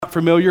not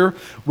familiar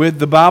with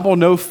the Bible,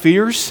 no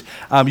fears.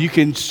 You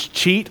can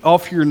cheat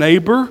off your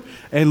neighbor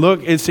and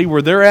look and see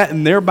where they're at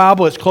in their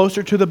Bible. It's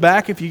closer to the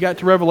back. If you got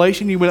to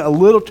Revelation, you went a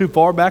little too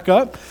far back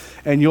up,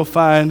 and you'll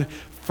find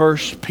 1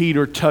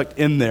 Peter tucked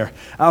in there.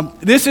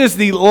 This is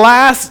the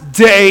last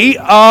day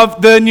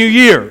of the new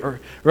year,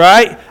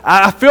 right?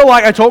 I feel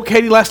like I told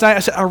Katie last night, I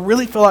said, I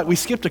really feel like we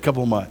skipped a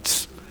couple of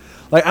months.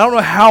 Like, I don't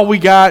know how we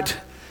got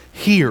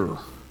here.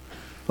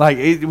 Like,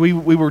 we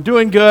were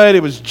doing good.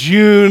 It was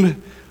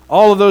June.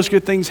 All of those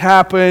good things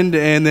happened,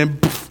 and then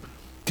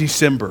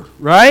December,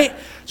 right?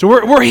 So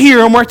we're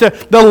here, and we're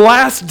at the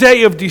last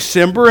day of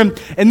December, and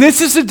this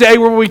is a day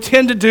where we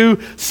tend to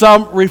do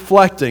some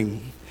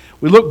reflecting.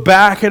 We look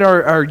back at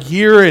our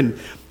year and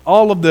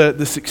all of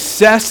the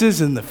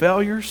successes and the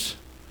failures,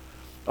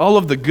 all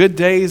of the good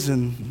days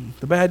and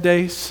the bad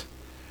days.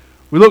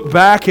 We look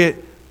back at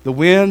the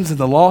wins and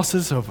the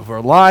losses of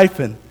our life,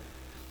 and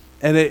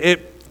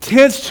it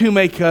tends to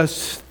make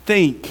us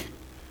think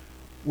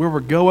where we're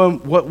going,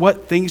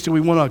 what things do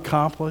we want to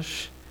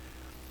accomplish?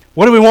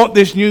 What do we want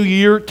this new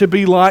year to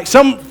be like?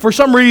 For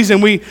some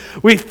reason, we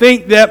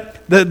think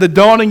that the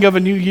dawning of a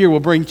new year will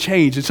bring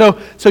change. And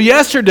so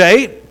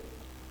yesterday,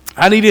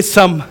 I needed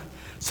some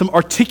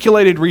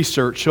articulated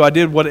research, so I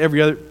did what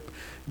everybody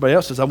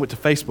else does. I went to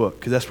Facebook,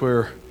 because that's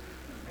where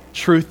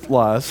truth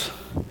lies.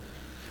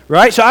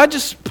 Right? So I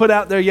just put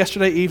out there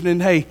yesterday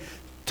evening, hey,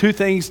 2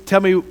 things. Tell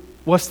me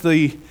what's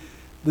the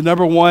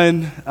number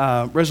one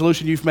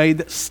resolution you've made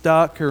that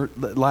stuck or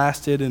that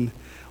lasted, and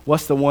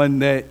what's the one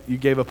that you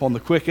gave up on the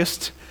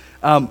quickest?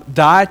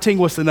 Dieting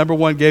was the number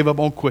one gave up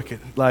on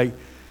quickest. Like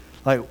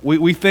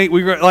we think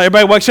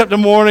everybody wakes up in the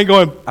morning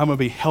going, I'm going to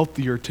be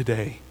healthier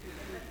today.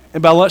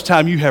 And by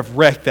lunchtime, you have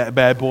wrecked that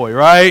bad boy,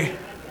 right?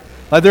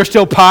 Like, there's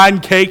still pie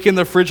and cake in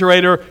the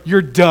refrigerator.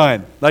 You're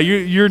done. Like,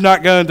 you're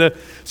not going to.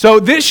 So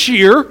this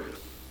year,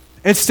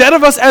 instead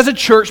of us as a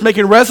church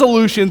making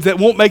resolutions that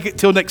won't make it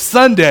till next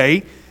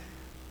Sunday,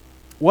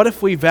 what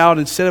if we vowed,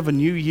 instead of a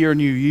new year,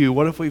 new you,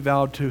 what if we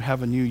vowed to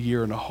have a new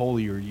year and a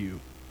holier you?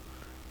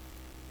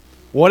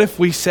 What if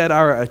we set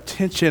our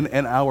attention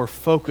and our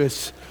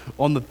focus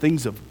on the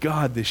things of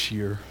God this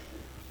year,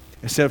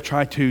 instead of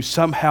trying to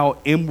somehow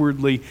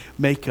inwardly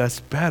make us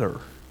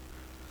better?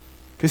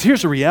 Because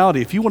here's the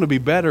reality. If you want to be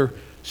better,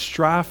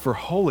 strive for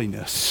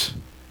holiness.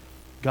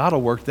 God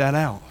will work that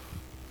out.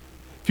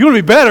 If you want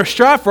to be better,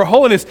 strive for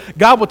holiness.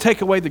 God will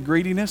take away the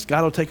greediness.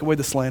 God will take away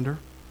the slander.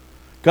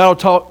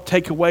 God will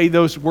take away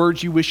those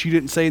words you wish you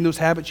didn't say and those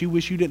habits you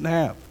wish you didn't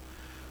have.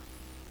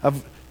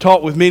 I've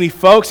talked with many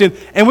folks,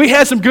 and we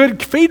had some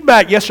good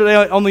feedback yesterday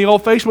on the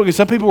old Facebook, and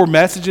some people were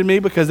messaging me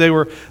because they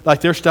were,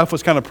 like, their stuff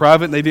was kind of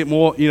private, and they didn't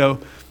want,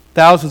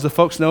 thousands of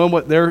folks knowing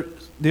what their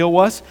deal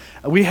was.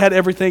 We had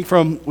everything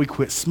from we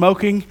quit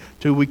smoking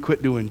to we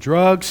quit doing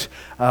drugs.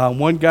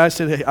 One guy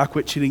said, hey, I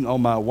quit cheating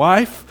on my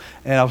wife,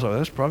 and I was like,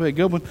 that's probably a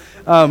good one.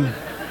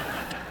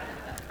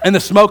 And the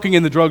smoking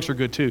and the drugs are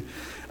good too.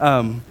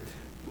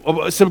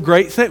 Some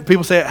great things.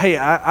 People say, hey,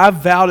 I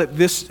vowed at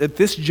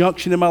this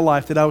junction in my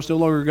life that I was no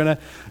longer going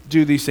to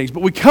do these things.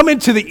 But we come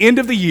into the end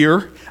of the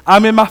year.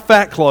 I'm in my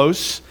fat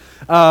clothes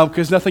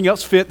because nothing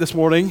else fit this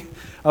morning.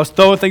 I was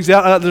throwing things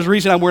out. There's a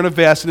reason I'm wearing a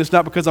vest, and it's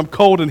not because I'm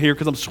cold in here,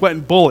 because I'm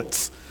sweating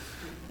bullets.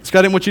 It's because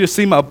I didn't want you to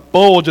see my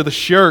bulge of the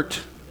shirt.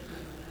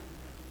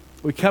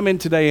 We come in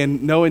today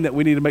and knowing that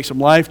we need to make some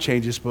life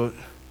changes, but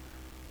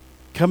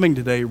coming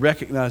today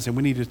recognizing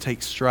we need to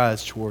take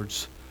strides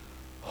towards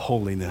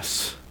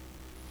holiness.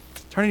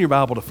 Turn in your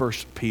Bible to 1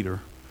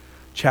 Peter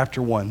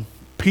chapter 1.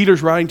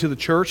 Peter's writing to the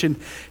church, and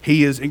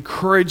he is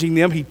encouraging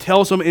them. He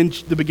tells them in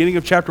the beginning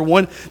of chapter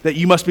 1 that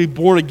you must be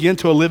born again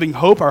to a living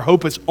hope. Our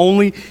hope is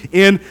only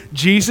in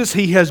Jesus.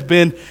 He has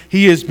been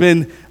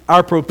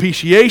our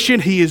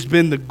propitiation. He has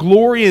been the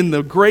glory and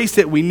the grace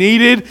that we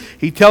needed.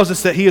 He tells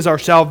us that he is our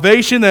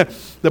salvation.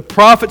 The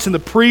prophets and the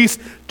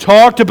priests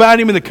talked about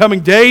him in the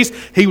coming days.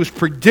 He was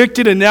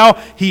predicted, and now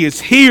he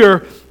is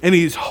here, and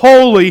he is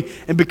holy.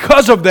 And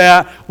because of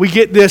that, we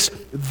get this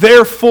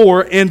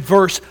therefore in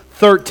verse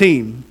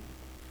 13.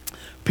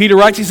 Peter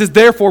writes, he says,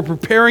 therefore,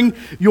 preparing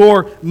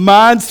your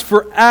minds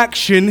for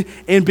action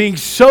and being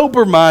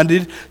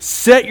sober-minded,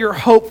 set your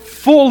hope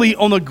fully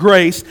on the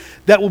grace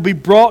that will be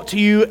brought to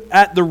you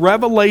at the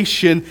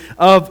revelation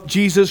of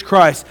Jesus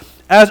Christ.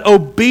 As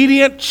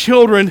obedient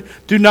children,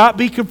 do not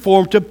be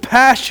conformed to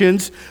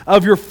passions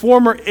of your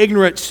former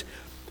ignorance,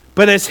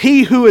 but as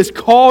he who has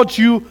called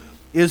you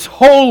is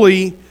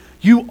holy,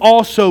 you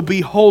also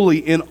be holy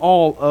in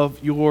all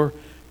of your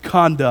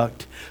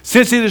conduct.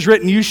 Since it is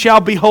written, you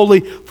shall be holy,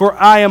 for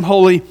I am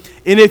holy.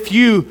 And if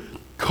you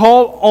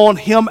call on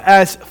him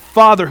as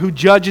Father who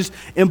judges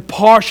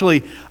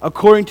impartially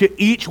according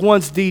to each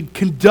one's deed,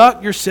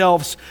 conduct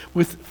yourselves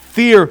with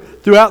fear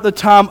throughout the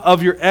time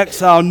of your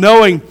exile,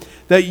 knowing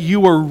that you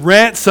were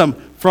ransomed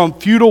from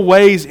futile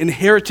ways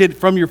inherited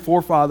from your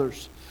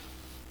forefathers,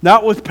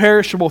 not with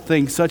perishable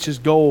things such as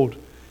gold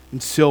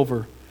and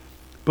silver,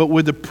 but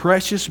with the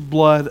precious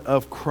blood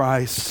of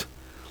Christ,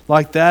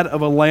 like that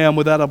of a lamb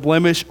without a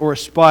blemish or a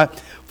spot.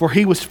 For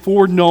he was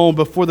foreknown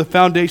before the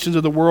foundations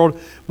of the world,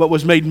 but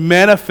was made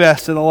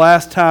manifest in the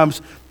last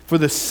times for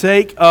the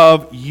sake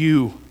of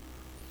you,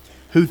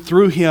 who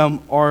through him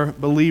are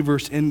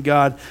believers in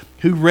God,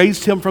 who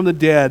raised him from the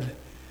dead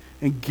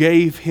and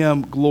gave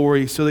him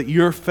glory, so that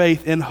your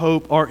faith and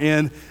hope are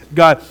in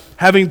God,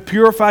 having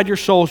purified your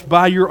souls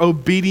by your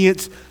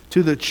obedience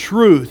to the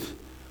truth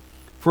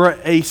for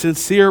a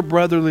sincere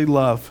brotherly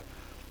love.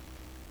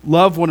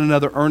 Love one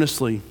another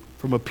earnestly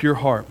from a pure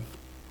heart,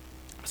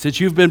 since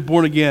you've been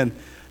born again,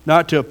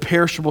 not to a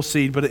perishable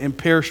seed, but an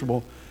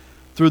imperishable,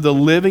 through the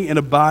living and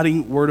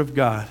abiding Word of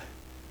God.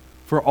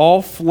 For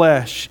all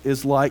flesh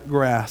is like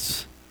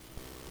grass,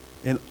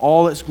 and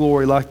all its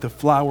glory like the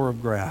flower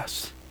of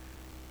grass.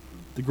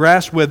 The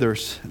grass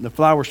withers, and the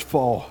flowers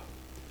fall,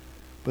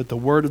 but the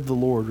word of the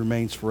Lord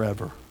remains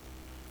forever.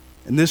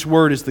 And this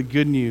word is the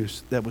good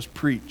news that was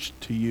preached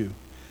to you.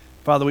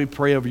 Father, we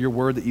pray over your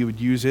word that you would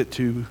use it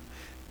to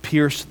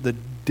pierce the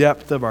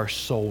depth of our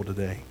soul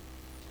today.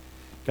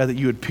 God, that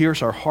you would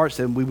pierce our hearts,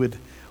 and we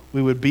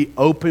would be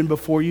open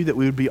before you, that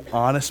we would be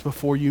honest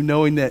before you,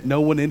 knowing that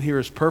no one in here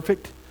is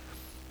perfect.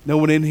 No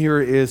one in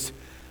here is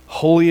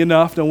holy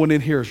enough. No one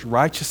in here is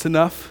righteous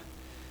enough.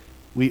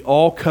 We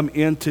all come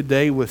in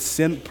today with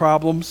sin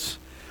problems.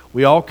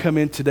 We all come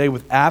in today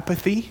with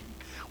apathy.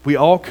 We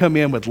all come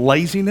in with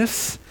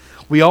laziness.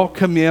 We all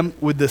come in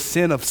with the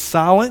sin of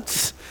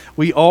silence.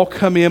 We all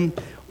come in,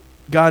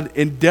 God,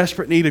 in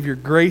desperate need of your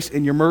grace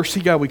and your mercy.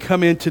 God, we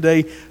come in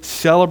today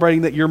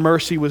celebrating that your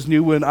mercy was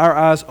new when our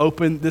eyes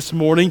opened this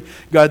morning.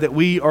 God, that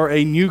we are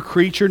a new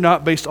creature,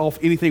 not based off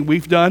anything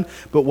we've done,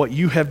 but what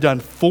you have done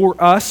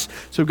for us.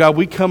 So God,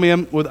 we come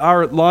in with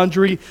our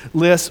laundry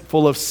list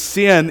full of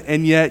sin,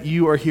 and yet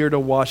you are here to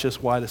wash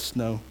us white as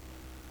snow.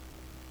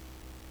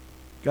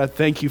 God,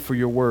 thank you for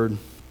your word.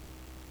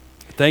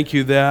 Thank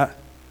you that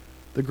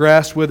the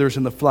grass withers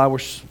and the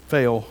flowers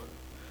fail,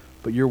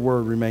 but your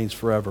word remains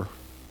forever.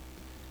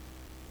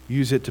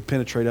 Use it to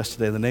penetrate us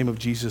today. In the name of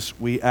Jesus,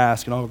 we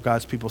ask, and all of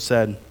God's people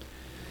said,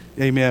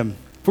 amen.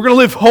 If we're going to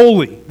live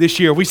holy this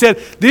year, we said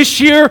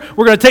this year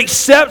we're going to take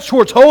steps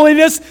towards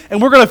holiness,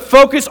 and we're going to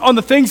focus on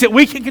the things that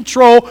we can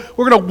control.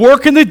 We're going to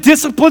work in the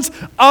disciplines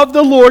of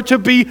the Lord to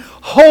be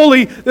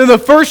holy. Then the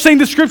first thing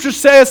the Scripture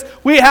says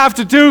we have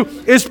to do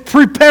is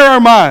prepare our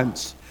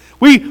minds.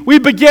 We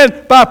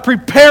begin by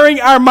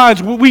preparing our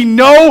minds. We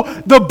know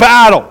the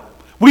battle.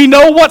 We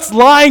know what's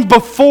lying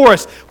before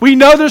us. We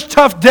know there's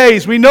tough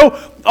days. We know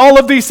all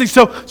of these things.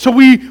 So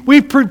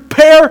we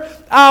prepare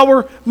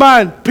our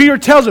mind. Peter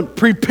tells them,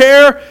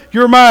 prepare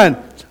your mind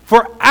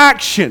for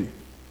action.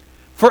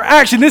 For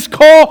action. This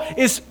call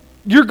is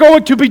you're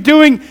going to be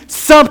doing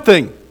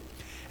something.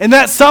 And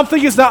that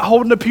something is not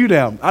holding the pew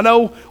down. I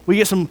know we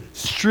get some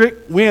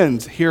strict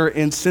winds here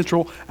in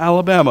central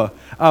Alabama.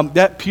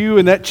 That pew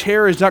and that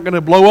chair is not going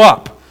to blow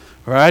up.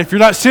 All right? If you're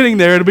not sitting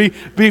there, it'll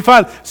be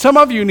fine. Some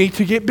of you need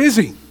to get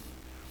busy.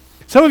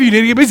 Some of you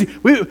need to get busy.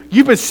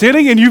 You've been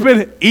sitting and you've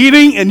been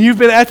eating and you've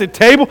been at the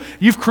table.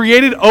 You've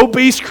created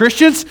obese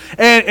Christians,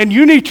 and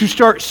you need to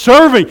start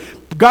serving.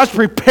 God's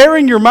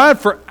preparing your mind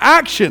for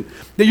action,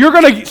 that you're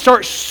going to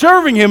start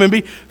serving Him and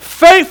be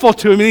faithful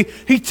to Him. And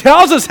He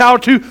tells us how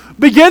to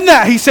begin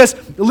that. He says,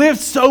 live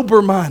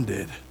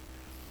sober-minded.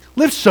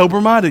 Live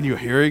sober-minded.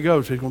 Here he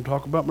goes. He's going to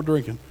talk about my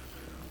drinking.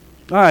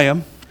 I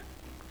am.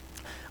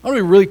 I want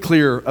to be really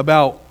clear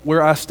about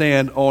where I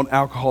stand on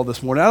alcohol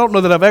this morning. I don't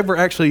know that I've ever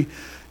actually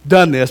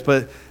done this,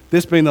 but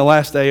this being the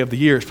last day of the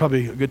year, it's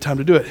probably a good time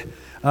to do it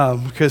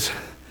because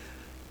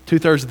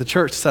 2/3 of the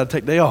church decided to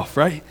take the day off,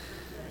 right?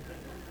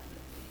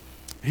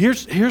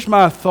 Here's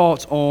my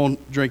thoughts on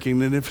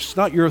drinking, and if it's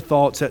not your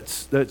thoughts,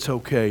 that's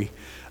okay.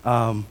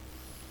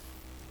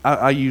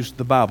 I use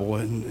the Bible,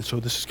 and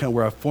so this is kind of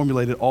where I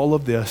formulated all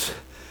of this.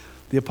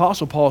 The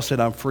Apostle Paul said,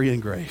 I'm free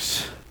in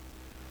grace.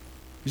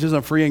 He says,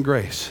 I'm free in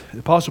grace. The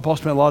Apostle Paul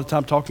spent a lot of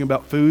time talking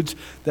about foods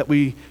that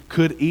we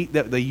could eat,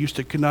 that they used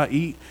to could not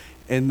eat,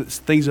 and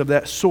things of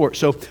that sort.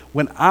 So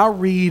when I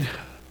read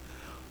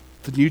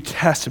the New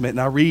Testament and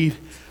I read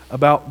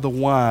about the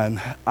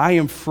wine, I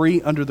am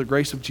free under the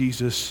grace of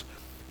Jesus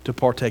to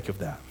partake of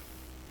that.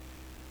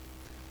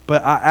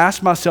 But I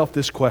ask myself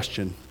this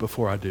question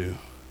before I do.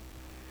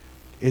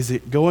 Is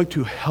it going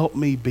to help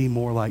me be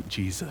more like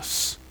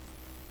Jesus?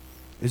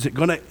 Is it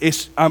going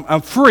to,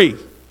 I'm free.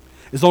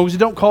 As long as it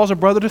don't cause a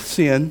brother to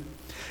sin,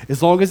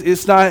 as long as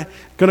it's not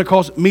going to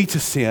cause me to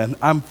sin,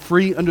 I'm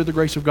free under the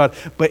grace of God.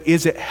 But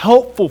is it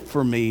helpful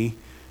for me?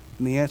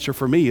 And the answer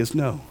for me is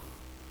no.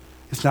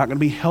 It's not going to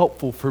be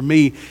helpful for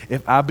me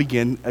if I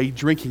begin a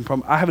drinking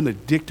problem. I have an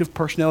addictive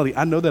personality.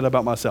 I know that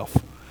about myself.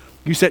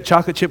 You set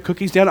chocolate chip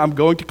cookies down, I'm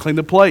going to clean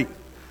the plate.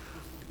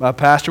 My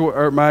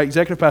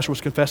executive pastor was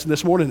confessing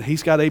this morning,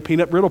 he's got a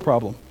peanut brittle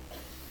problem.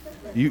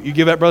 You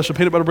give that brother some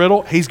peanut butter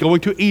brittle, he's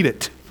going to eat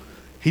it.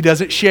 He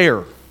doesn't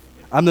share.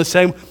 I'm the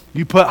same.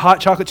 You put hot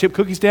chocolate chip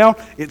cookies down,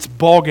 it's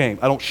ball game.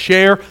 I don't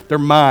share, they're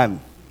mine.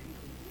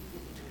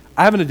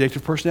 I have an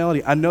addictive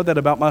personality. I know that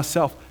about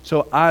myself.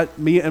 So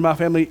me and my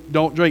family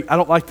don't drink. I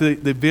don't like the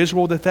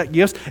visual that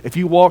gives. If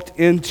you walked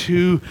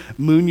into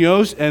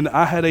Munoz and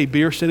I had a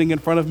beer sitting in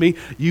front of me,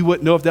 you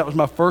wouldn't know if that was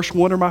my first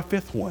one or my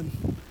fifth one.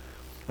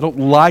 I don't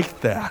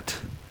like that.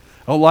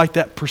 I don't like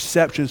that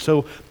perception.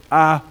 So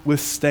I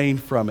abstain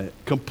from it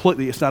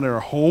completely. It's not in our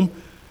home.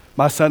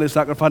 My son is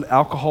not going to find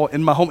alcohol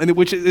in my home,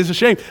 which is a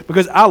shame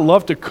because I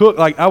love to cook.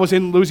 Like I was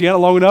in Louisiana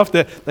long enough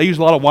that they use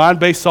a lot of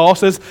wine-based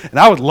sauces, and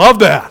I would love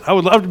that. I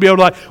would love to be able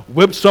to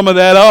whip some of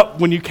that up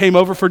when you came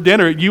over for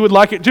dinner. You would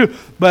like it too,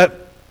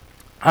 but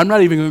I'm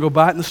not even going to go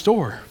buy it in the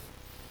store.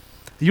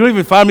 You don't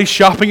even find me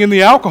shopping in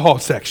the alcohol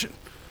section.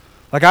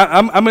 Like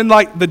I'm in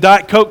like the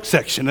Diet Coke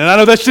section, and I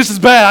know that's just as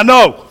bad. I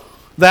know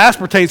the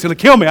aspartame's going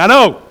to kill me. I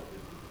know,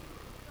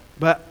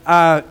 but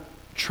I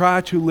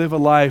try to live a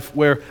life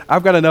where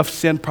I've got enough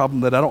sin problem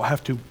that I don't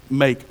have to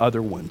make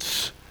other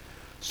ones.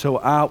 So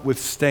I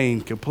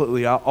abstain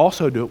completely. I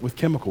also do it with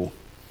chemical.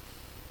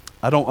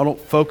 I don't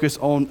focus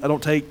on. I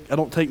don't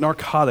take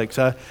narcotics.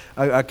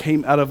 I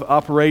came out of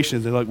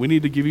operations and we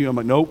need to give you. I'm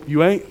like, nope,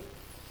 you ain't.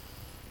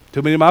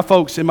 Too many of my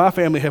folks in my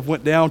family have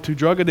went down to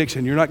drug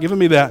addiction. You're not giving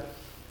me that.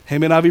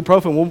 Hand me an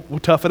ibuprofen. We'll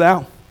tough it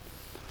out.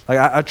 Like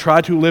I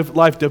try to live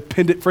life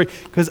dependent free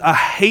because I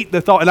hate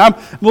the thought. And I'm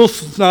a little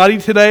snotty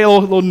today, a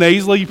little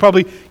nasally. You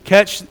probably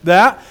catch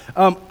that.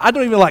 I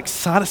don't even like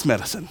sinus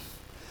medicine.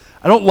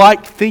 I don't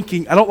like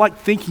thinking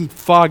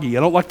foggy.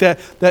 I don't like that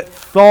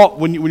thought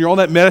when you're on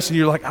that medicine.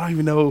 You're like, I don't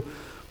even know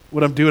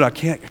what I'm doing. I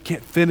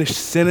can't finish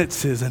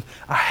sentences, and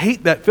I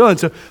hate that feeling.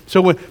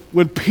 So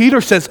when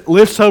Peter says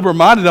live sober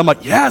minded, I'm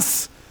like,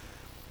 yes.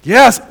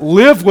 Yes,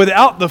 live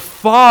without the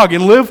fog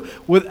and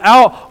live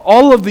without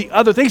all of the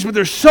other things. But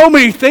there's so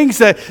many things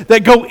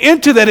that go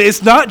into that.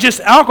 It's not just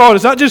alcohol.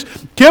 It's not just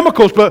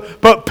chemicals.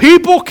 But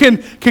people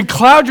can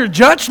cloud your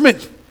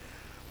judgment.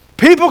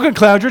 People can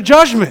cloud your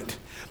judgment.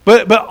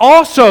 But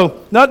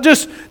also, not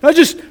just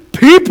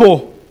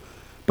people,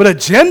 but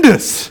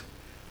agendas.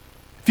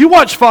 If you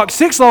watch Fox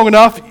 6 long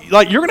enough,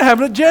 you're going to have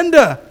an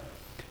agenda.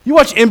 You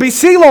watch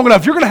NBC long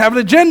enough, you're going to have an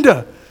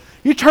agenda.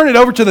 You turn it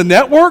over to the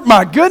network,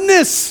 my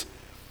goodness.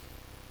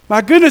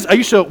 My goodness, I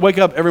used to wake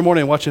up every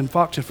morning watching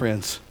Fox and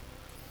Friends.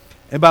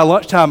 And by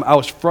lunchtime, I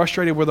was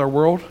frustrated with our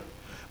world.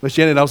 But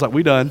Janet and I was like,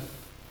 we done.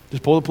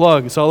 Just pull the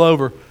plug. It's all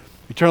over.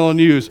 You turn on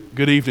the news.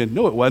 Good evening.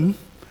 No, it wasn't.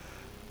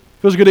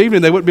 If it was a good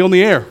evening, they wouldn't be on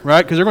the air,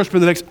 right? Because they're going to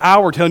spend the next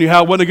hour telling you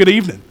how it wasn't a good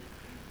evening,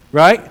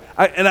 right?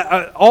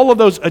 All of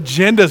those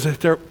agendas that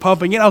they're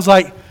pumping in, I was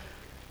like,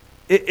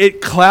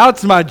 it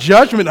clouds my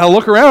judgment. I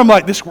look around, I'm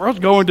like, this world's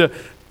going to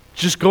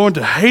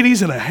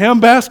Hades in a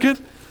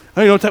handbasket. I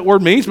don't even know what that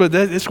word means, but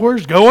that's where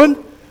it's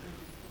going.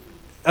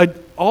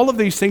 All of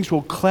these things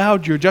will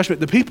cloud your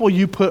judgment. The people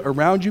you put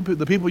around you,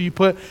 the people you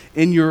put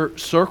in your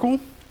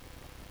circle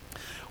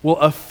will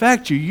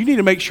affect you. You need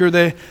to make sure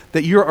that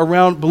you're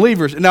around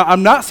believers. Now,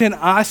 I'm not saying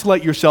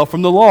isolate yourself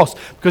from the lost,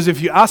 because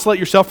if you isolate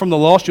yourself from the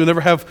lost, you'll never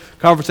have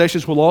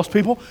conversations with lost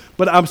people.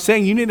 But I'm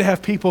saying you need to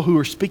have people who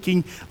are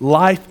speaking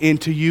life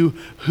into you,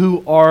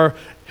 who are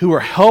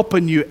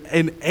helping you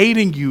and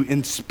aiding you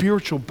in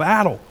spiritual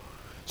battle.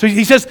 So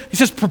he says,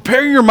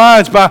 prepare your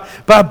minds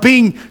by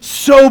being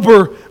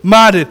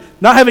sober-minded,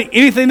 not having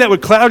anything that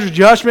would cloud your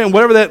judgment and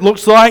whatever that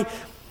looks like.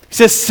 He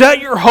says, set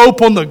your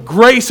hope on the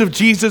grace of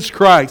Jesus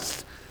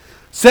Christ.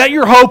 Set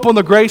your hope on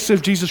the grace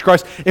of Jesus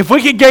Christ. If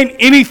we could gain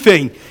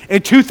anything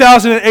in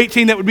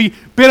 2018 that would be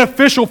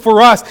beneficial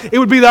for us, it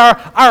would be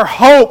that our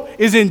hope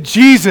is in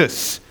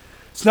Jesus.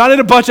 It's not in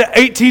a bunch of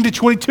 18 to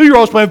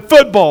 22-year-olds playing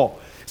football.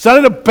 It's not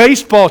in a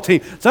baseball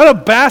team. It's not a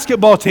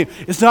basketball team.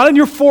 It's not in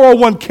your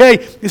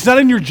 401k. It's not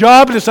in your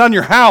job, and it's not in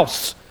your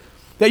house.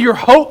 That your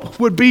hope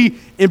would be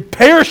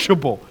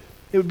imperishable.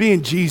 It would be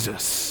in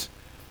Jesus.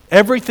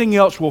 Everything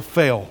else will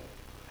fail.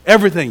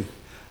 Everything.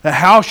 The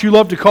house you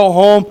love to call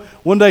home,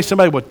 one day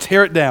somebody will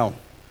tear it down.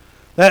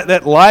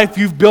 That life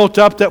you've built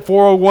up, that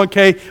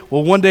 401k,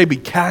 will one day be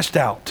cashed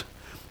out.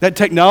 That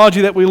technology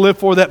that we live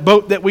for, that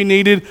boat that we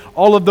needed,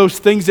 all of those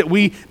things that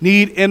we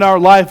need in our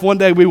life, one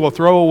day we will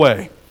throw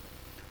away.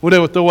 One day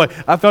we'll throw away.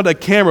 I found a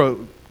camera.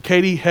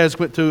 Katie has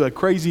went through a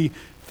crazy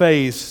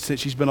phase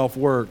since she's been off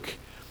work.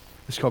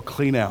 It's called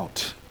Clean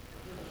Out.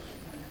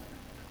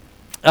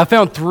 I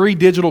found 3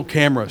 digital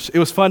cameras. It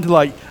was fun to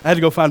I had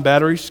to go find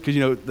batteries because,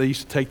 they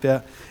used to take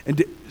that.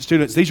 And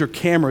students, these are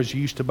cameras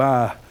you used to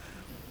buy.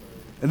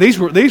 And these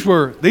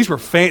were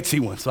fancy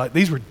ones.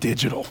 These were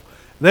digital.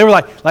 They were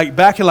like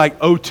back in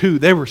 '02,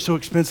 they were so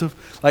expensive,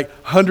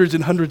 hundreds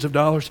and hundreds of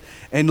dollars.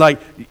 And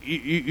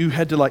you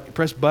had to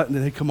press a button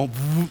and they'd come on.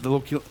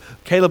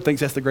 Caleb thinks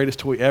that's the greatest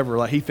toy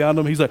ever. He found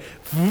them. He's like,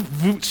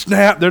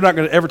 snap. They're not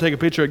going to ever take a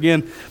picture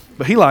again,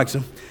 but he likes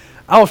them.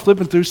 I was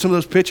flipping through some of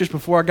those pictures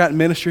before I got in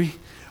ministry.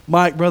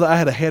 Mike, brother, I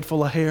had a head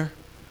full of hair.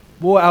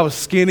 Boy, I was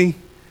skinny.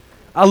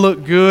 I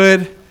looked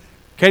good.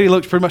 Katie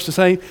looks pretty much the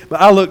same,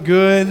 but I looked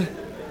good.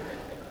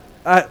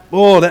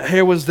 That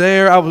hair was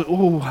there.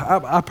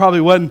 I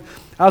probably wasn't.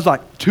 I was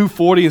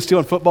 240 and still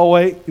in football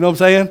weight. You know what I'm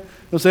saying? You know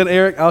what I'm saying,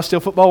 Eric? I was still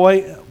football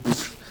weight.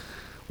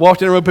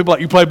 Walked in the room, people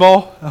like, you play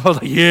ball? I was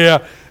like,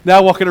 yeah. Now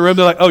I walk in the room,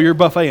 they're like, oh, you're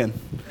buffeting.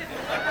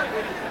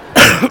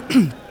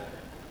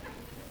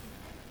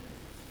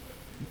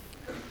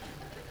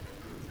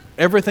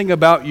 Everything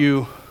about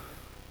you,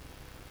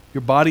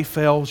 your body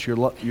fails,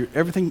 your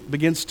everything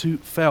begins to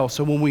fail.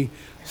 So when we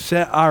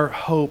set our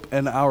hope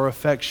and our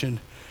affection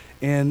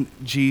in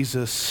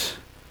Jesus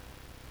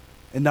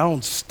and not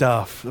on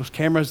stuff, those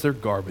cameras, they're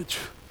garbage.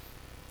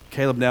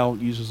 Caleb now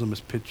uses them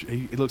as picture.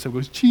 He looks up and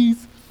goes,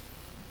 cheese.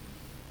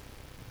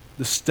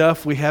 The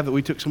stuff we have that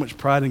we took so much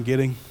pride in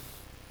getting,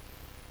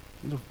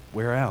 it'll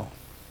wear out.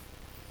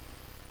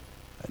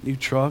 That new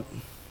truck,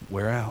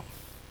 wear out.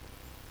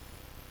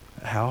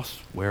 That house,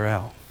 wear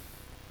out.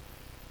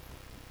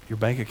 Your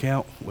bank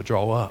account will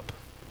draw up.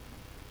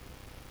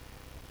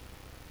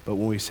 But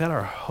when we set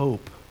our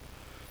hope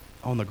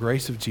on the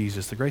grace of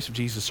Jesus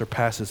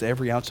surpasses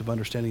every ounce of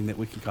understanding that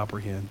we can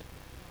comprehend.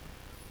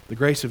 The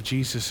grace of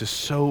Jesus is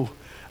so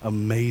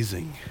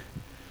amazing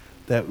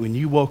that when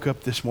you woke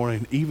up this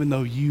morning, even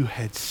though you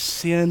had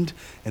sinned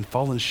and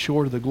fallen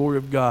short of the glory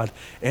of God,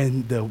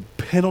 and the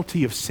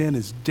penalty of sin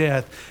is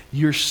death,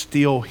 you're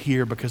still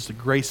here because the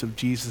grace of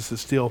Jesus is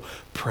still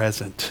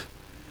present.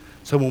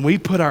 So when we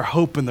put our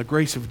hope in the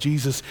grace of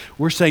Jesus,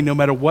 we're saying no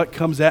matter what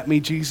comes at me,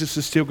 Jesus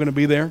is still going to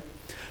be there.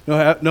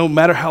 No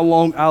matter how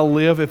long I'll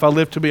live, if I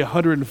live to be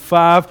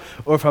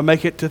 105 or if I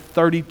make it to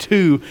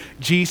 32,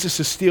 Jesus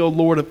is still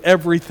Lord of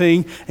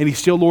everything and He's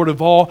still Lord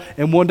of all.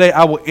 And one day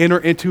I will enter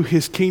into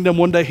His kingdom.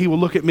 One day He will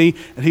look at me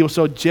and He will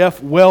say,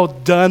 Jeff, well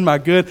done, my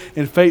good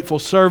and faithful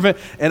servant.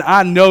 And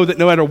I know that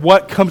no matter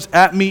what comes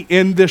at me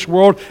in this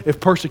world, if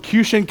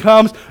persecution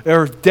comes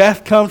or if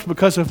death comes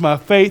because of my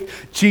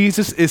faith,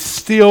 Jesus is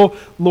still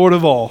Lord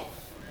of all.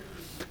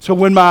 So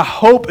when my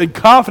hope and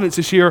confidence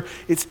is here,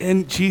 it's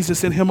in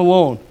Jesus and Him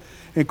alone.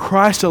 In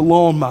Christ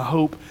alone, my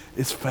hope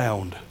is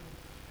found.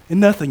 In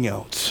nothing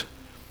else.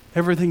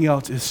 Everything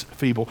else is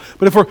feeble.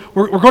 But if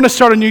we're going to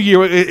start a new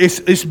year,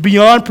 it's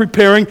beyond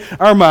preparing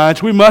our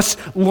minds. We must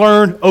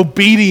learn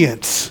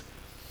obedience.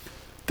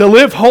 To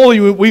live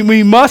holy,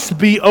 we must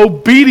be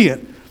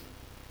obedient.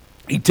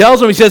 He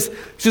tells them, he says,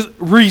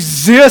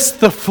 resist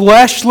the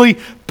fleshly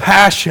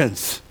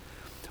passions.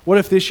 What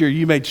if this year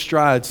you made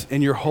strides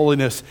in your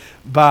holiness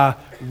by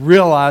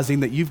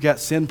realizing that you've got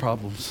sin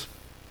problems?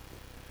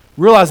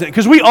 Realize it,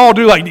 because we all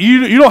do. Like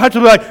you don't have to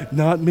be like,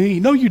 not me.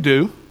 No, you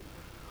do.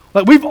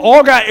 Like we've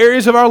all got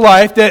areas of our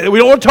life that we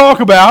don't want to talk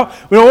about,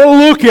 we don't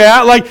want to look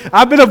at. Like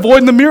I've been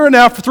avoiding the mirror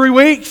now for 3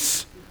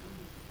 weeks.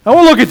 I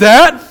won't look at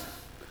that.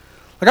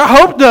 Like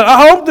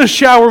I hope the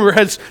shower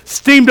has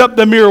steamed up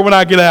the mirror when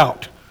I get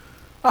out.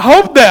 I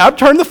hope that. I've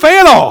turned the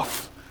fan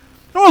off.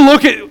 I don't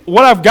want to look at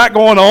what I've got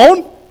going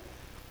on.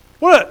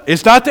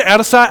 It's not the out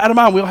of sight, out of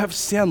mind. We all have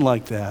sin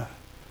like that.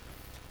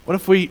 What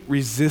if we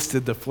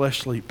resisted the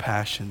fleshly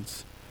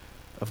passions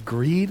of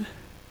greed,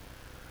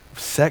 of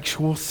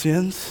sexual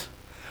sins?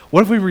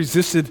 What if we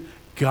resisted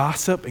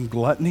gossip and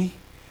gluttony?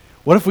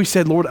 What if we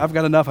said, Lord, I've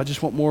got enough. I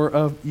just want more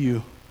of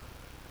you.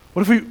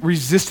 What if we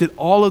resisted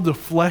all of the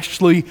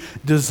fleshly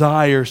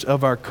desires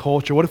of our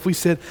culture? What if we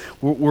said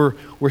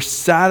we're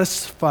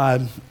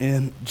satisfied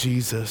in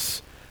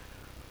Jesus?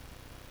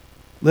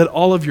 Let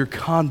all of your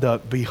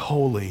conduct be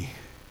holy.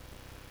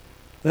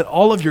 Let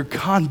all of your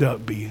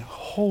conduct be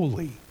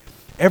holy.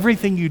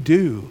 Everything you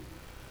do,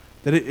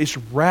 that it's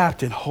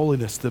wrapped in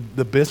holiness. The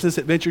business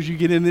adventures you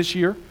get in this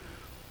year,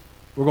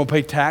 we're going to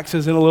pay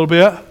taxes in a little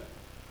bit.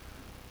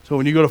 So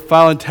when you go to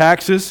filing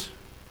taxes,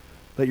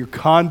 let your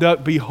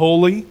conduct be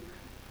holy.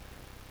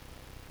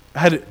 I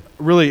had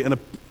really a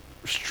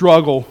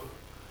struggle.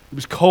 It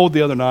was cold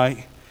the other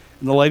night,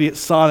 and the lady at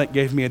Sonic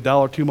gave me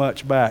 $1 too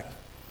much back.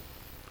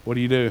 What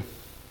do?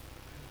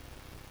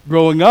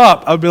 Growing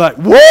up, I would be like,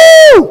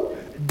 woo!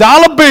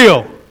 $1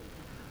 bill.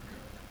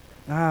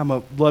 I'm a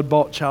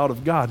blood-bought child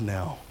of God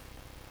now.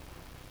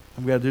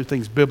 I've got to do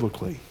things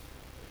biblically.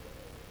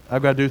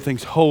 I've got to do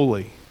things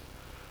holy.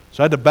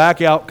 So I had to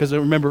back out, because I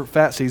remember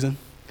fat season.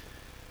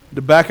 I had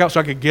to back out so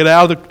I could get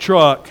out of the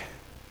truck,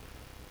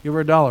 give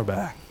her $1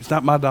 back. It's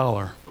not my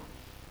dollar.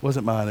 It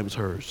wasn't mine, it was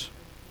hers.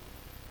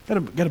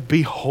 Got to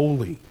be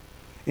holy.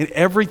 In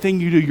everything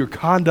you do, your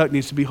conduct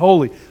needs to be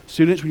holy.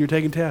 Students, when you're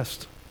taking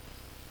tests,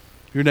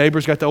 your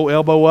neighbor's got the old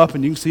elbow up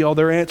and you can see all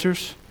their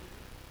answers.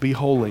 Be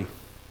holy.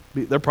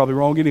 They're probably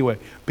wrong anyway.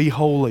 Be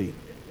holy.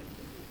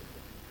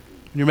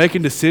 When you're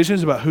making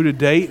decisions about who to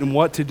date and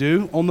what to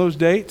do on those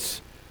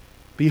dates,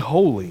 be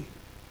holy.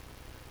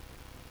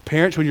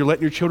 Parents, when you're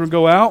letting your children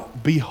go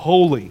out, be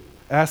holy.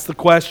 Ask the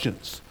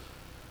questions.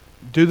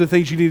 Do the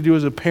things you need to do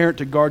as a parent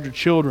to guard your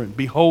children.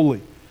 Be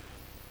holy.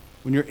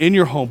 When you're in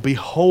your home, be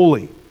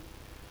holy.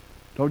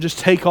 Don't just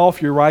take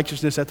off your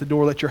righteousness at the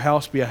door. Let your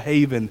house be a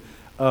haven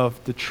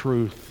of the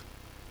truth.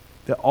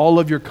 That all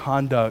of your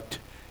conduct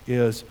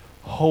is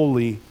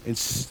holy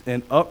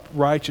and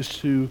uprighteous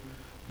to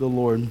the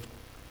Lord.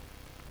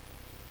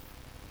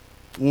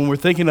 When we're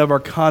thinking of our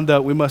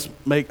conduct, we must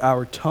make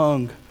our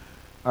tongue,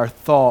 our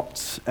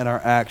thoughts, and our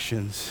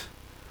actions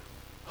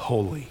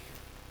holy.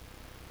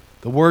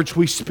 The words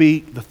we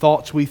speak, the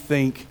thoughts we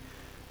think,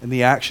 and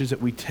the actions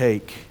that we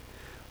take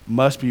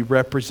must be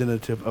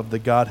representative of the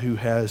God who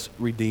has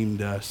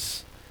redeemed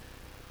us.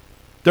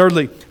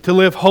 Thirdly, to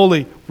live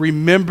holy,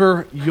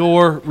 remember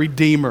your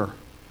Redeemer.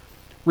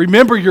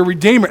 Remember your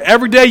Redeemer.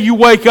 Every day you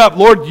wake up,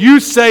 Lord, you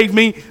saved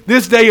me.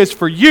 This day is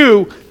for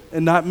you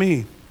and not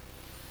me.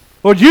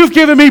 Lord, you've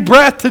given me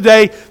breath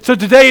today, so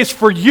today is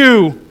for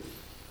you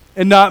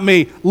and not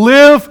me.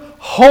 Live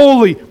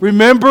holy.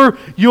 Remember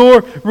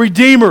your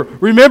Redeemer.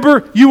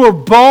 Remember you were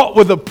bought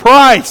with a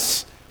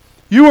price.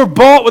 You were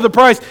bought with a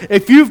price.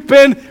 If you've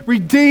been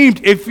redeemed,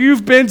 if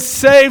you've been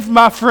saved,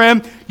 my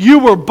friend, you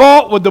were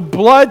bought with the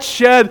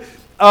bloodshed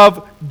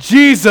of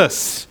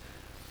Jesus.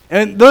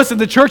 And listen,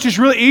 the church is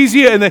really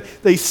easy, and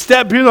they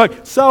step in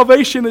like,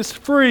 salvation is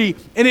free.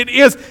 And it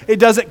is. It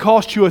doesn't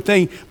cost you a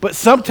thing. But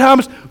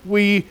sometimes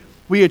we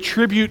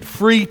attribute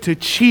free to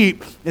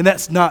cheap, and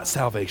that's not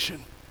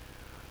salvation.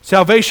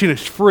 Salvation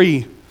is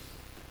free,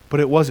 but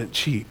it wasn't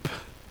cheap.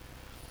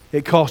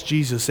 It cost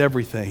Jesus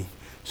everything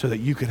so that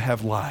you could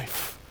have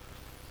life.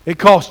 It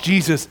cost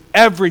Jesus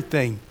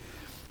everything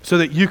so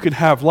that you can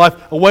have life.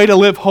 A way to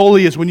live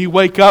holy is when you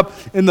wake up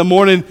in the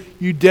morning,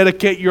 you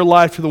dedicate your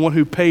life to the one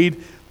who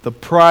paid the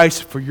price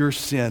for your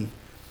sin.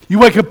 You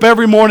wake up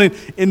every morning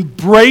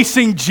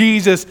embracing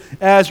Jesus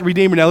as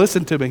Redeemer. Now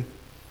listen to me.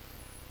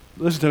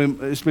 Listen to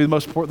me. This will be the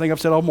most important thing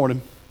I've said all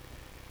morning.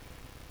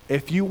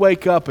 If you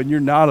wake up and you're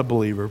not a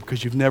believer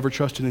because you've never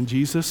trusted in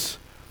Jesus,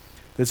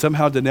 then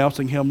somehow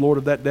denouncing Him Lord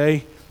of that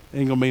day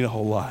ain't going to mean a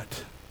whole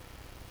lot.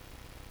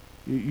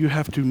 You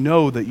have to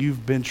know that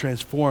you've been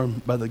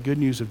transformed by the good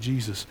news of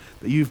Jesus,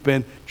 that you've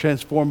been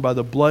transformed by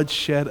the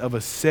bloodshed of a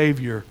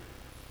Savior,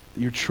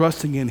 that you're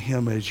trusting in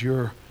Him as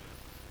your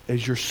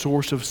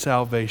source of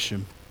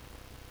salvation.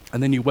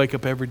 And then you wake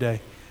up every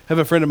day. I have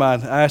a friend of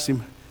mine, I asked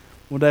him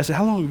one day, I said,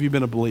 how long have you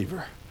been a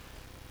believer?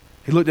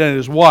 He looked down at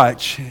his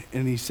watch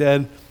and he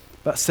said,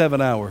 about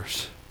 7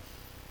 hours.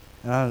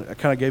 And I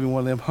kind of gave him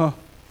one of them,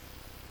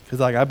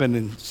 because I've been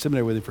in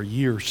seminary with him for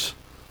years.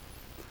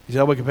 He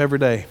said, I wake up every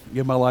day,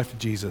 give my life to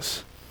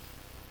Jesus.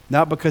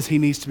 Not because he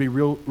needs to be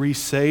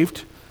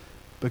re-saved,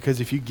 because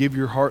if you give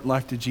your heart and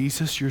life to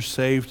Jesus, you're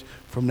saved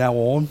from now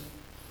on.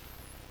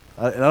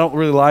 And I don't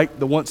really like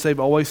the once saved,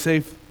 always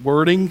saved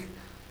wording.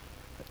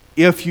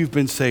 If you've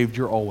been saved,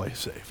 you're always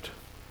saved.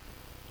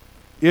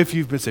 If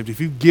you've been saved, if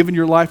you've given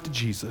your life to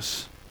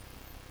Jesus,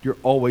 you're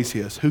always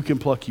His. Who can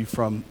pluck you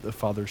from the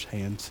Father's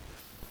hands?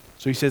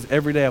 So he says,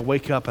 every day I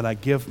wake up and I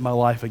give my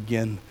life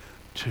again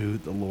to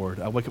the Lord.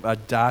 I wake up, I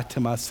die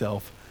to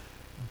myself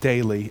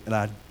daily, and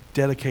I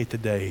dedicate the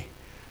day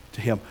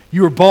to Him.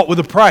 You were bought with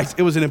a price.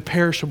 It was an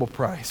imperishable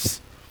price.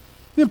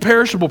 An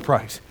imperishable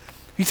price.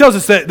 He tells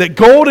us that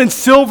gold and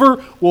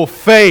silver will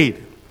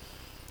fade.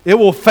 It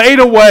will fade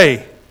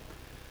away.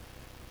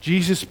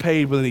 Jesus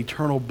paid with an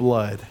eternal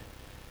blood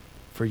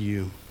for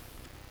you.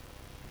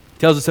 He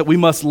tells us that we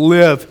must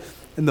live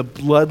in the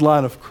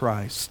bloodline of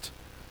Christ.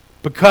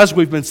 Because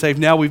we've been saved,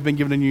 now we've been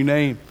given a new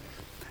name.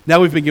 Now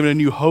we've been given a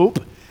new hope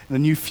and a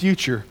new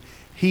future.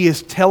 He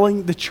is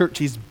telling the church,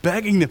 he's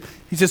begging them.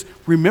 He says,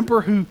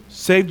 remember who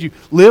saved you.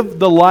 Live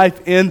the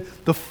life in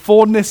the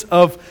fullness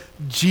of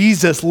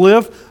Jesus.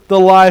 Live the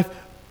life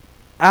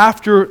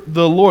after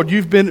the Lord.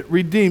 You've been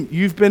redeemed.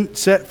 You've been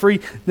set free.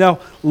 Now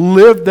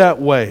live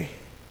that way.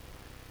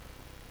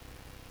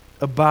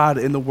 Abide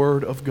in the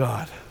Word of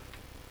God.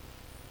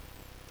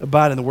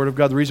 Abide in the Word of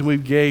God. The reason we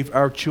gave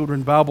our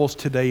children Bibles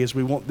today is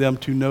we want them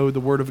to know the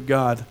Word of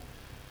God.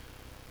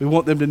 We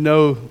want them to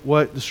know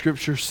what the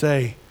Scriptures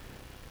say.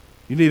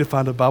 You need to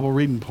find a Bible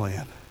reading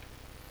plan.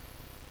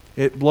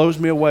 It blows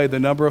me away the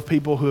number of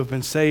people who have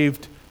been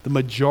saved the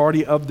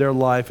majority of their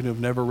life and who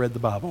have never read the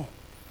Bible.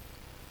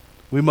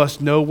 We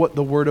must know what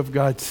the Word of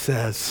God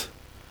says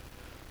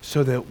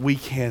so that we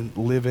can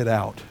live it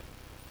out.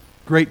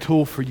 Great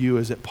tool for you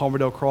is at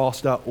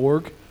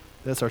palmerdalcross.org.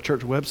 That's our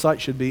church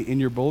website. Should be in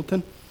your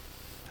bulletin.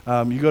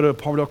 You go to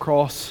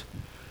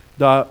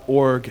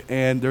palmerdalcross.org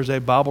and there's a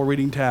Bible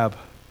reading tab.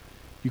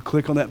 You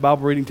click on that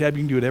Bible reading tab.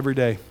 You can do it every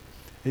day.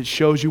 It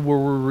shows you where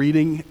we're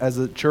reading as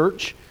a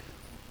church.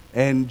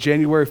 And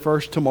January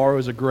 1st, tomorrow,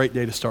 is a great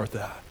day to start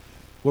that.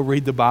 We'll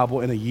read the Bible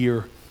in a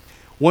year.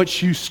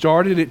 Once you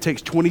start it, it takes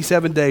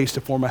 27 days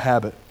to form a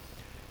habit.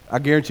 I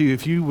guarantee you,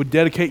 if you would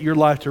dedicate your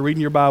life to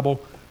reading your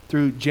Bible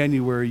through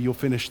January, you'll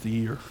finish the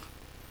year.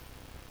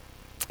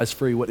 That's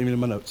free. Wasn't even in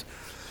my notes.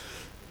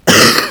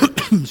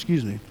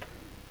 Excuse me.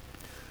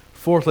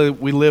 Fourthly,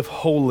 we live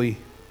holy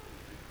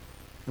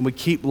and we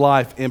keep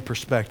life in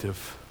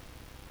perspective.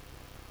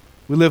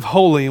 We live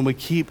holy and we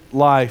keep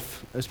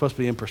life. It's supposed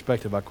to be in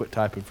perspective. I quit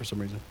typing for some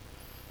reason.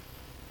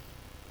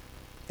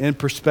 In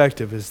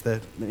perspective is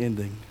that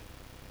ending.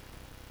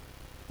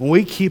 When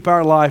we keep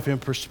our life in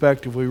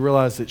perspective, we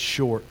realize it's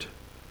short.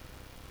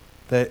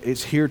 That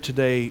it's here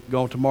today,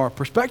 gone tomorrow.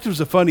 Perspective is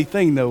a funny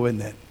thing, though,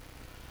 isn't it?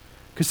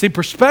 Because, see,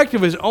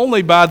 perspective is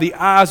only by the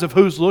eyes of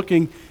who's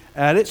looking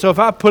at it. So if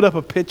I put up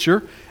a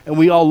picture and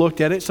we all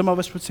looked at it, some of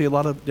us would see a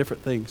lot of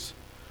different things.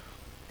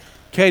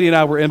 Katie and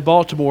I were in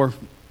Baltimore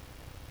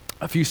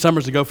a few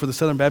summers ago for the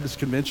Southern Baptist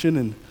Convention,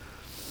 and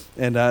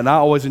And I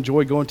always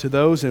enjoy going to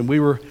those. And we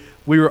were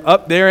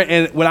up there.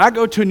 And when I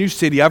go to a new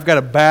city, I've got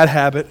a bad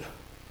habit.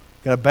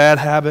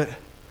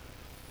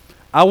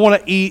 I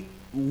want to eat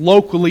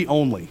locally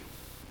only.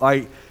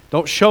 Like,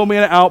 don't show me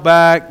an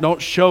Outback.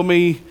 Don't show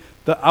me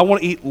I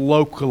want to eat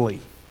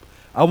locally.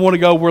 I want to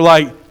go where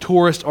like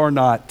tourists are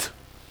not.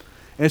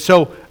 And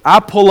so I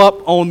pull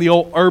up on the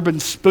old Urban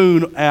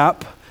Spoon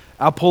app.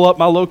 I pull up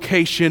my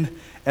location,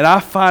 and I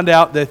find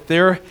out that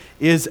there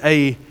is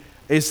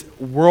it's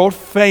world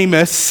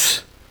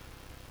famous,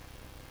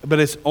 but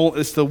it's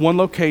the one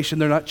location.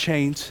 They're not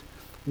chains.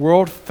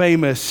 World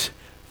famous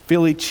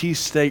Philly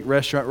cheesesteak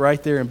restaurant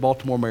right there in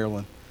Baltimore,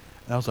 Maryland.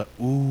 And I was like,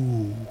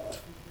 ooh.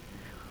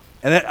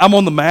 And then I'm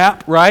on the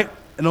map, right?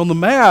 And on the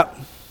map,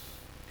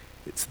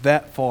 it's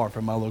that far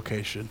from my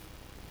location.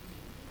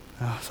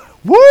 And I was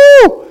like,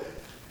 woo!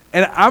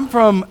 And I'm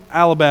from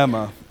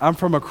Alabama. I'm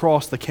from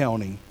across the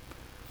county.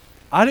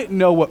 I didn't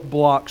know what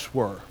blocks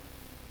were,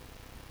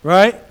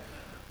 right?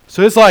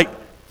 So it's like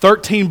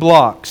 13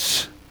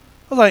 blocks.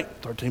 I was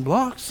like, 13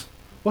 blocks?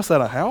 What's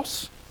that, a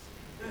house?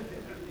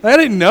 I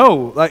didn't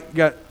know.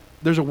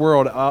 There's a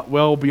world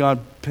well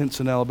beyond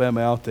Pinson,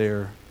 Alabama out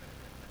there.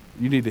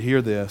 You need to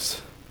hear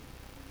this.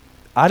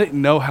 I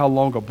didn't know how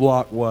long a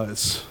block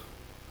was.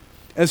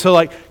 And so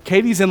like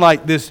Katie's in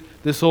like this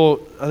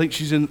little, I think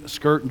she's in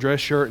skirt and dress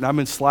shirt, and I'm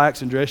in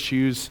slacks and dress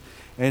shoes.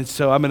 And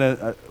so I'm in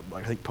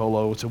I think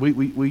polo. So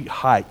we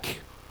hike,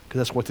 because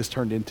that's what this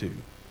turned into.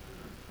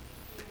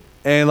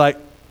 And like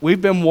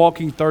we've been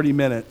walking 30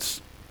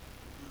 minutes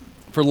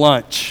for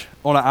lunch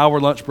on an hour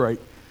lunch break.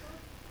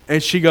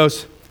 And she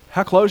goes,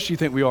 how close do you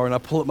think we are? And I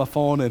pull up my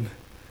phone, and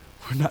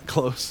we're not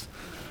close.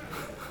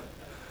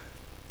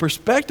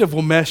 Perspective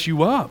will mess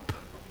you up.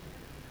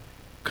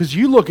 Because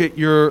you look at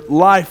your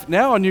life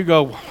now and you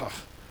go,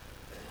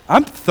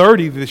 I'm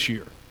 30 this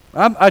year.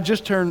 I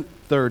just turned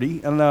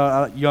 30. I know,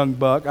 a young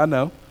buck, I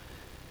know.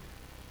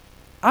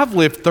 I've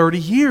lived 30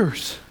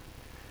 years.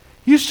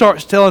 You start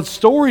telling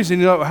stories and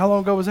you know, how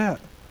long ago was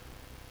that?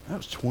 That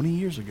was 20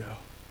 years ago.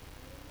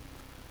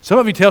 Some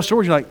of you tell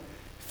stories, you're like,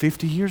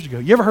 50 years ago.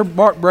 You ever heard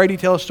Mark Brady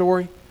tell a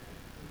story?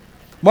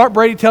 Mark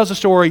Brady tells a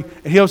story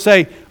and he'll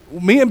say,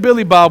 me and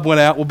Billy Bob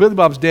went out. Well, Billy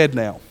Bob's dead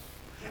now.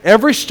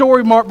 Every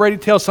story Mark Brady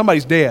tells,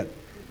 somebody's dead.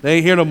 They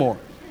ain't here no more.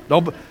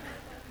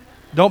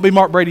 Don't be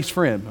Mark Brady's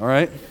friend, all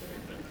right?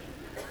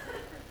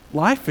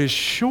 Life is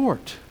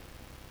short.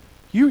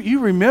 You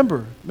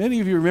remember, many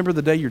of you remember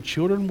the day your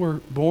children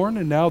were born,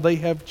 and now they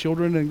have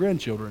children and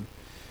grandchildren.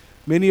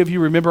 Many of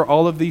you remember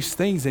all of these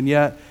things, and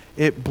yet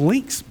it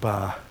blinks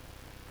by.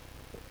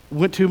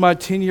 Went to my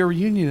 10-year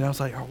reunion, and I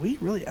was like, are we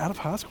really out of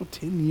high school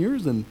 10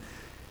 years? And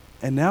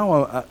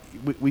now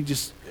we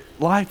just,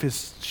 life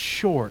is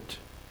short.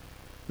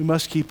 We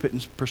must keep it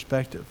in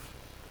perspective.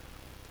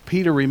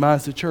 Peter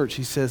reminds the church,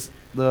 he says,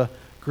 the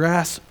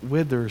grass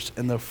withers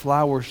and the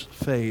flowers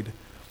fade.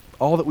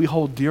 All that we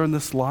hold dear in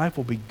this life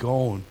will be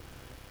gone.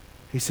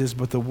 He says,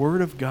 but the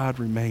word of God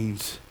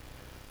remains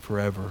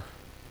forever.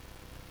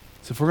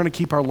 So if we're going to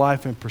keep our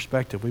life in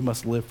perspective, we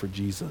must live for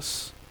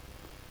Jesus.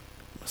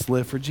 We must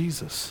live for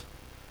Jesus.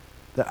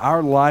 That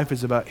our life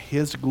is about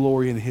His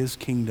glory and His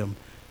kingdom,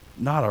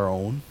 not our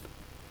own.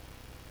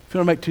 If you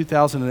want to make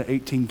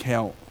 2018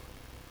 count,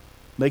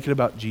 make it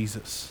about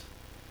Jesus.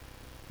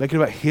 Make it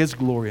about His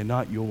glory and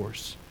not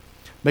yours.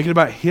 Make it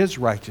about His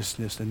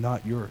righteousness and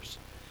not yours.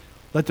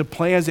 Let the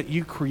plans that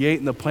you create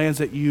and the plans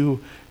that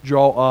you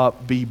draw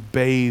up be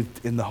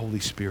bathed in the Holy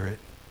Spirit.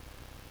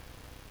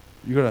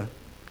 You're going to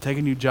take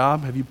a new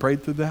job? Have you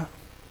prayed through that?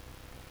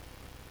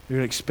 You're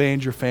going to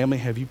expand your family?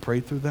 Have you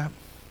prayed through that?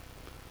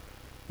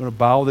 You're going to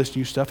buy all this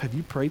new stuff? Have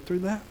you prayed through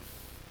that?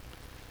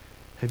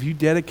 Have you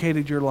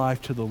dedicated your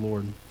life to the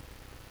Lord?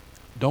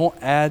 Don't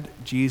add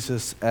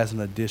Jesus as an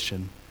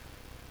addition.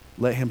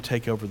 Let Him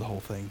take over the whole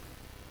thing.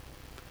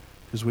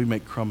 Because we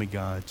make crummy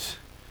gods.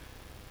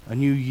 A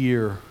new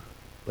year,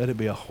 let it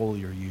be a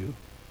holier you.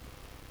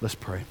 Let's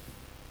pray.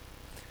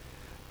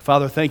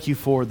 Father, thank you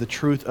for the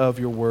truth of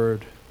your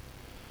word.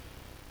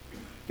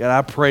 God,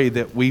 I pray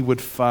that we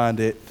would find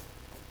it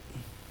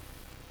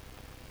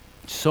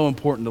so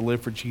important to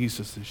live for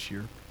Jesus this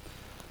year.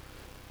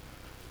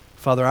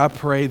 Father, I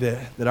pray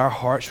that our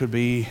hearts would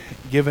be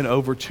given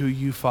over to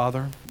you,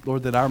 Father.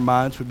 Lord, that our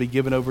minds would be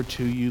given over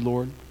to you,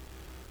 Lord.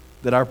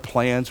 That our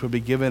plans would be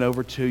given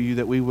over to you,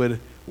 that we would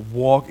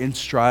walk in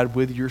stride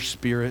with your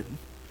Spirit.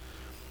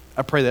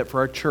 I pray that for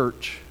our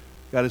church,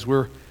 God, as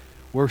we're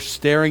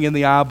staring in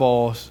the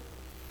eyeballs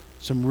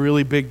some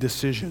really big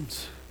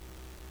decisions.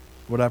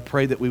 Lord, I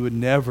pray that we would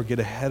never get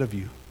ahead of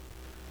you.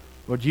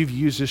 Lord, you've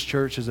used this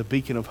church as a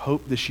beacon of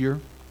hope this year.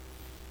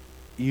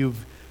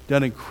 You've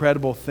done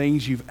incredible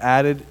things. You've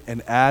added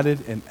and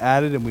added and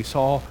added, and we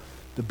saw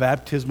the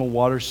baptismal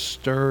waters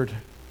stirred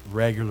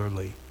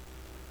regularly.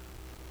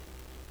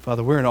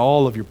 Father, we're in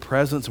all of your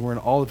presence, and we're in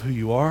all of who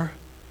you are.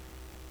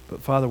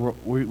 But Father,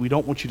 we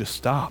don't want you to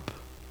stop.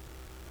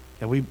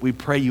 And we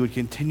pray you would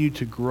continue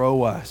to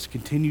grow us,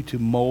 continue to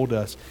mold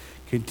us,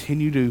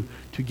 continue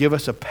to give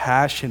us a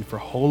passion for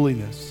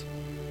holiness.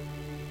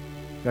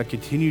 God,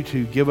 continue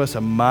to give us a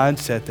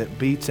mindset that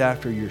beats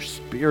after your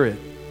Spirit.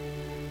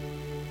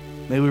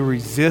 May we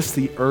resist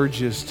the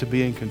urges to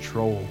be in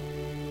control.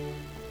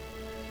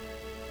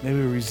 May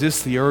we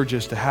resist the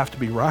urges to have to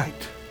be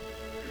right.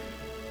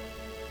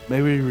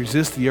 May we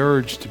resist the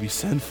urge to be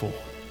sinful.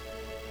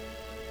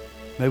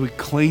 May we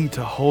cling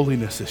to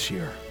holiness this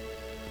year,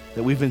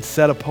 that we've been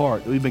set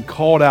apart, that we've been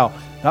called out,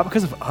 not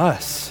because of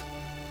us,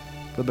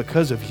 but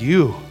because of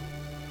you.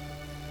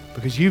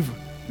 Because you've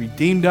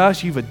redeemed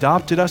us, you've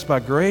adopted us by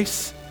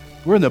grace.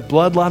 We're in the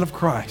bloodline of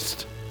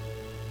Christ.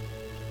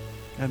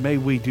 And may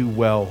we do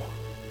well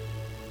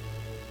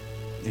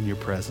in your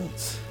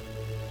presence.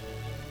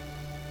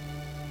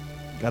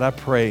 God, I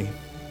pray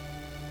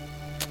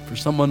for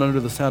someone under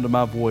the sound of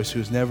my voice who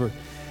has never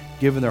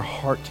given their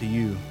heart to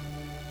you.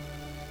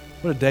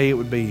 What a day it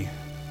would be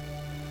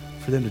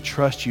for them to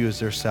trust you as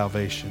their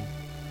salvation,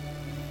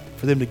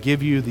 for them to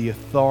give you the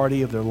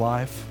authority of their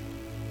life,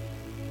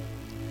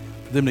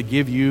 for them to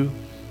give you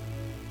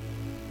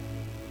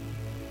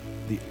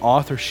the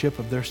authorship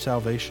of their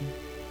salvation,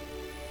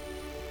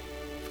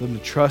 for them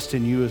to trust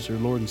in you as their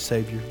Lord and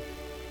Savior.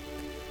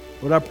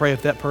 Lord, I pray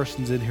if that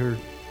person's in here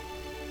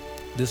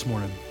this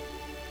morning,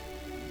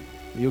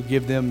 you'll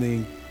give them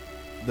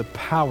the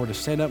power to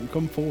stand up and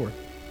come forward.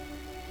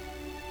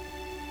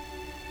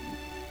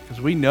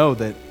 Because we know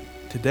that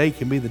today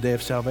can be the day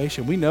of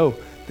salvation. We know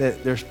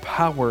that there's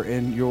power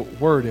in your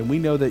word, and we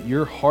know that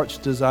your heart's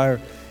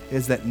desire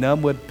is that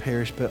none would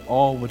perish, but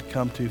all would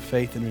come to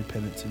faith and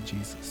repentance in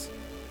Jesus.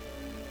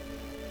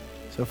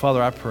 So,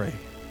 Father, I pray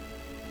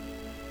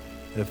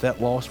that if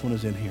that lost one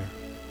is in here,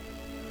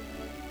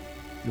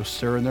 you'll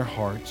stir in their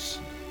hearts,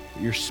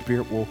 that your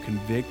Spirit will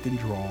convict and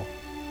draw,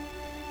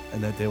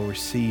 and that they'll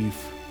receive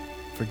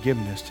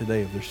forgiveness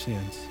today of their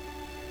sins.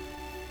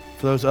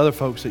 For those other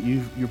folks that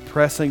you're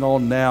pressing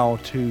on now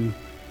to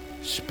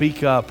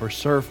speak up or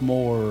serve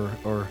more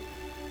or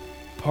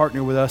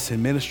partner with us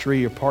in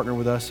ministry or partner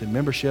with us in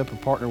membership or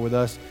partner with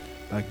us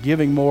by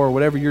giving more or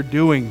whatever you're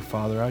doing,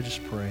 Father, I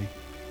just pray.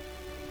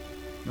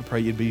 I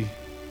pray you'd be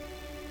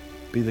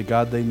the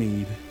God they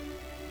need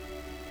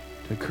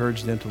to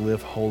encourage them to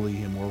live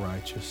holy and more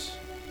righteous.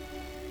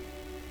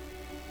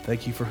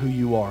 Thank you for who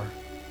you are.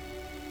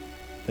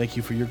 Thank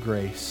you for your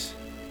grace.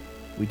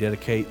 We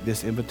dedicate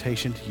this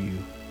invitation to you.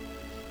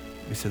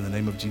 It's in the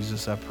name of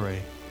Jesus I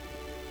pray.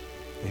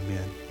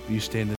 Amen. Will you stand